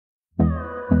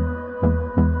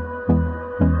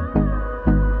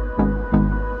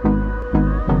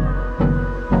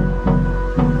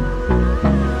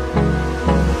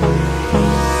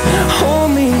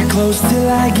close till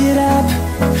I get up.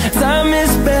 Time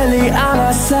is barely on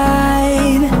our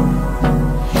side.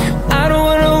 I don't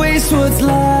wanna waste what's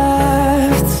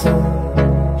left.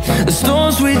 The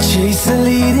storms we chase are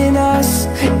leading us,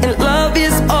 and love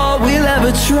is all we'll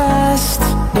ever trust.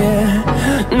 Yeah,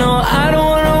 no, I don't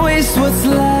wanna waste what's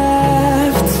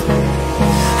left.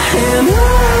 And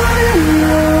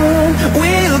on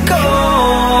we'll go,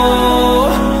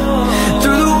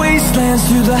 through the wastelands,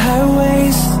 through the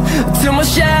highways, till my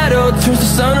shadow turns to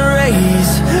sun rays.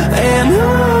 And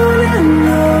on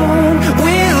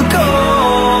we'll go,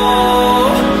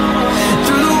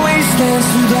 through the wastelands,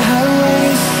 through the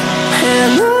highways,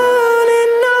 and on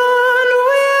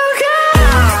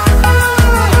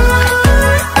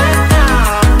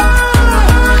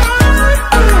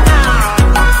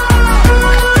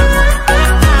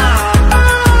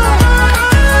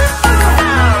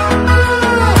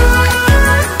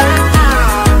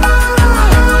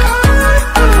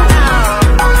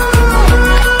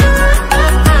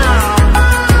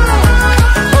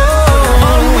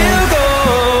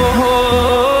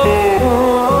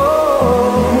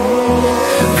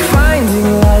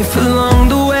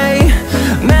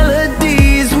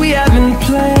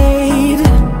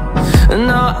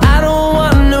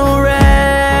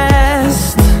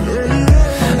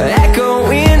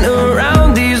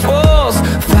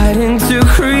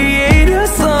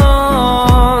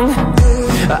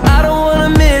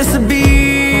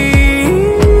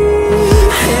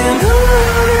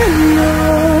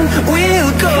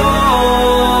we'll go.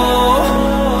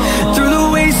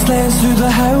 Through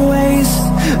the highways,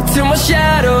 till my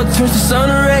shadow turns to sun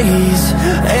rays.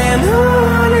 And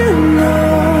on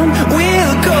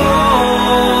we'll go,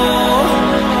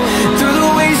 through the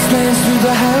wastelands, through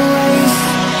the highways,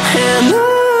 and on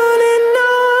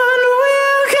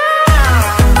we'll go.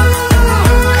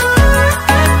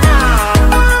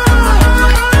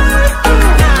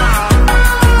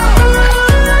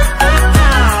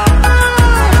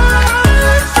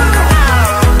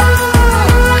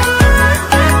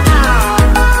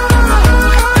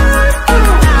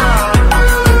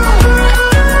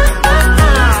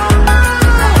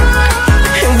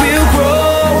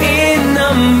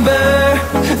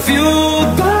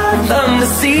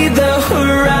 See the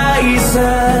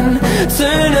horizon,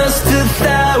 turn us to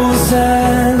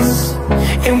thousands,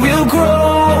 and we'll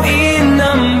grow in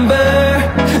number,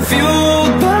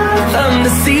 fueled by them.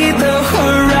 To see the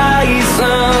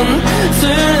horizon,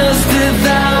 turn us to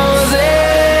thousands,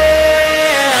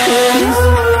 and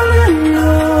on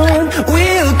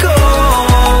we'll go,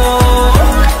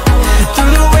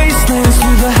 through the wastelands,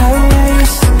 through the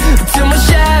highways, till my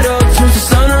shadow turns to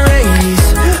sun rays.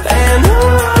 And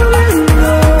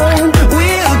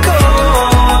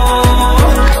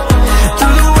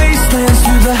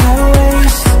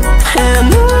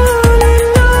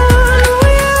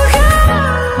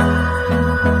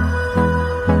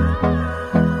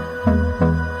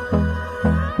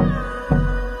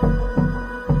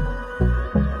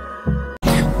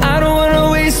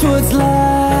what's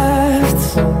left.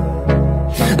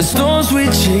 The storms we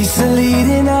chase are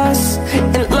leading us,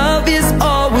 and love is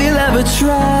all we'll ever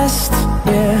trust.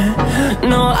 Yeah,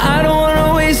 no, I don't wanna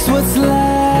waste what's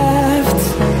left.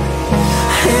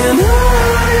 And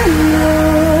on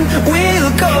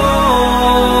we'll go,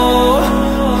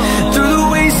 through the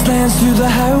wastelands, through the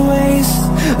highways,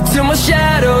 till my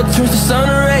shadow turns to sun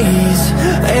rays.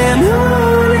 And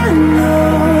on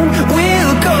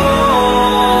we'll go,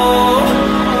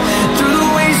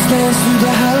 through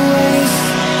the highways,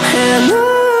 and on.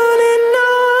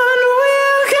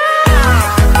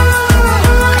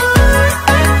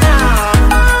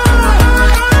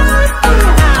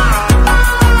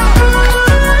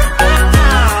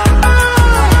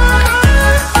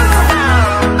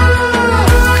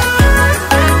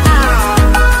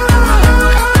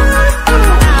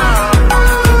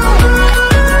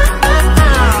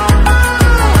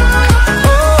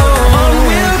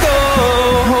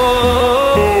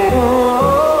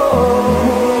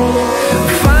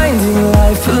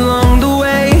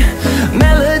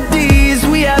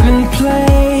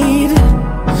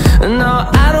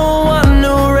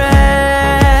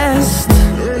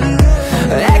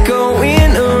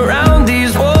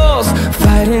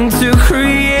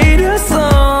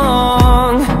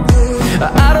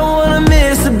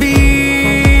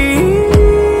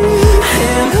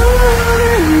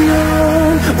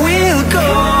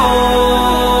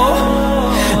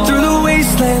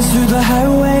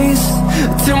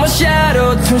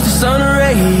 Turns to sun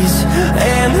rays.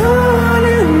 And on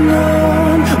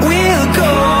we'll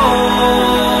go,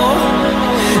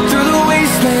 through the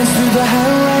wastelands, through the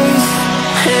highways,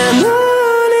 and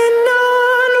on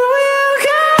we'll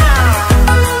go.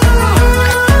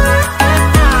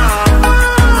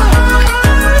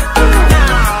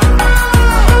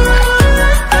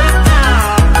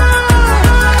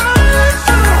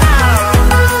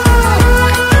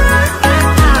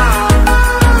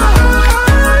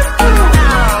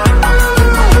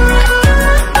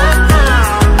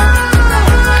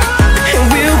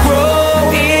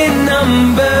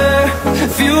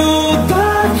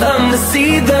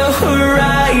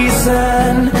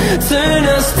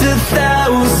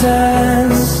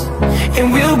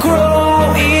 we'll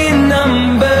grow in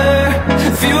number,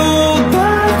 fueled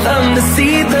by them to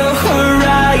see the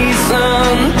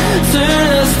horizon, turn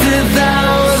us to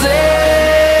thousands.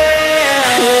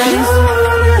 And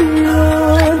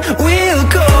on we'll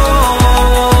go,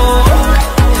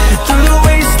 through the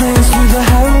wastelands, through the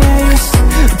highways,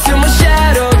 till my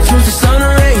shadow turns to sun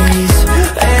rays.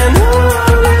 And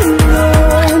on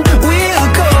we'll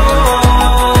go,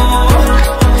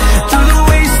 through the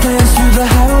wastelands, through the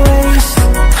highways.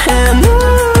 And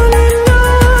on we'll go.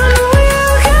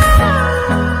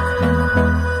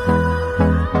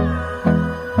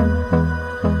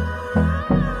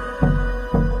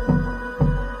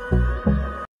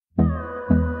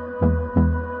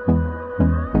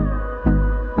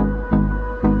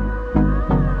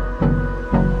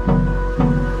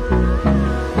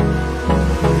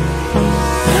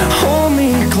 Hold me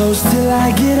close till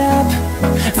I get up.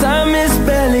 Time is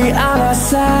barely on our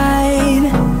side.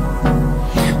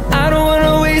 I don't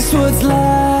wanna waste what's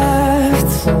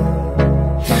left.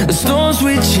 The storms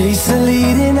we chase are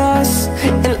leading us,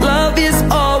 and love is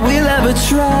all we'll ever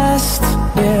trust.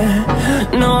 Yeah,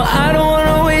 no, I don't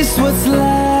wanna waste what's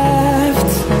left.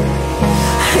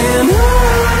 And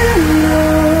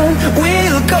on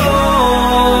we'll go,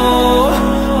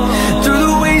 through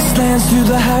the wastelands, through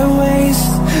the highways,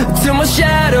 till my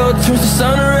shadow turns to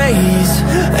sun rays.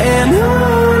 And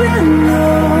on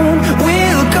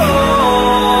we'll go,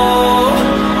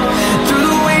 through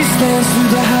the wastelands, through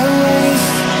the highways.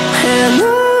 And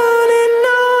on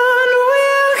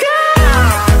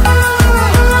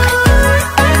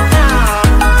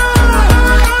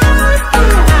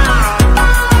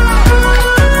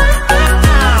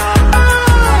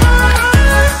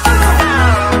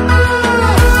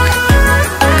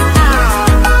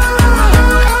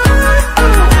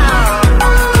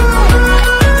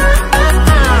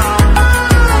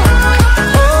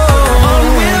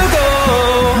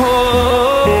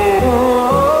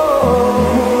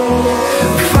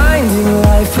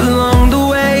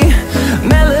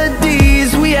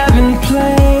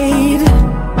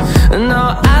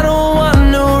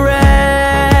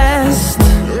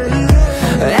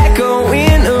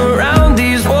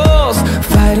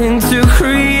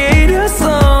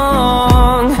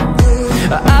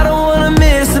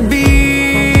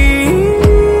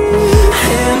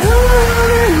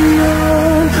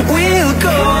we'll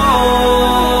go.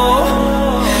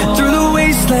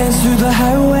 Through the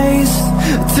highways,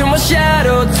 till my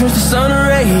shadow turns to sun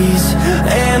rays.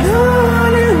 And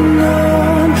on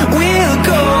we'll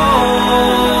go,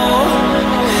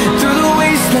 through the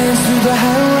wastelands, through the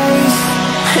highways.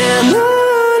 And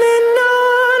on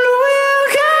we'll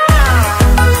go.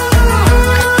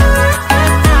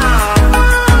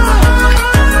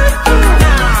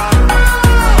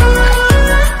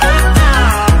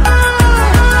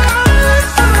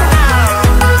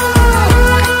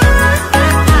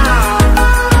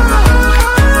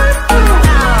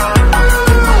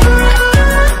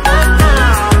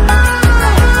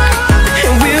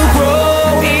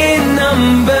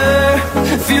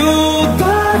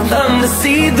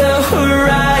 See the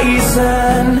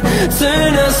horizon,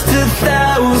 turn us to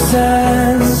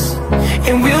thousands,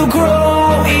 and we'll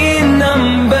grow in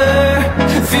number,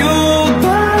 fueled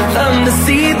by them to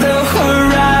see the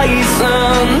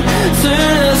horizon,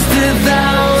 turn us to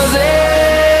thousands.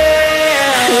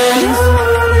 And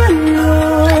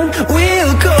on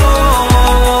we'll go,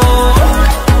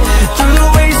 through the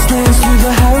wastelands, through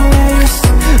the highways,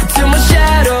 till my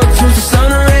shadow turns to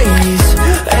sun rays.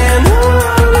 And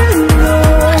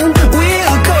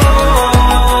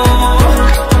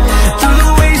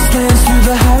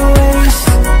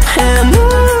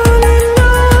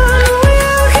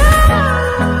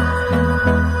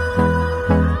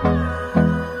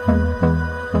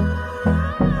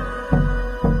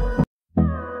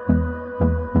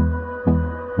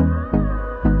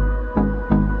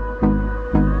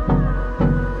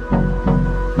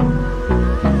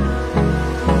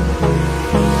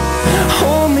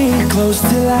close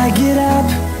till I get up.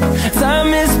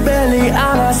 Time is barely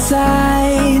on our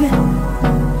side.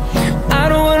 I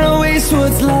don't wanna waste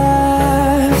what's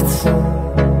left.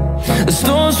 The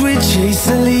storms we chase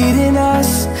are leading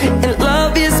us, and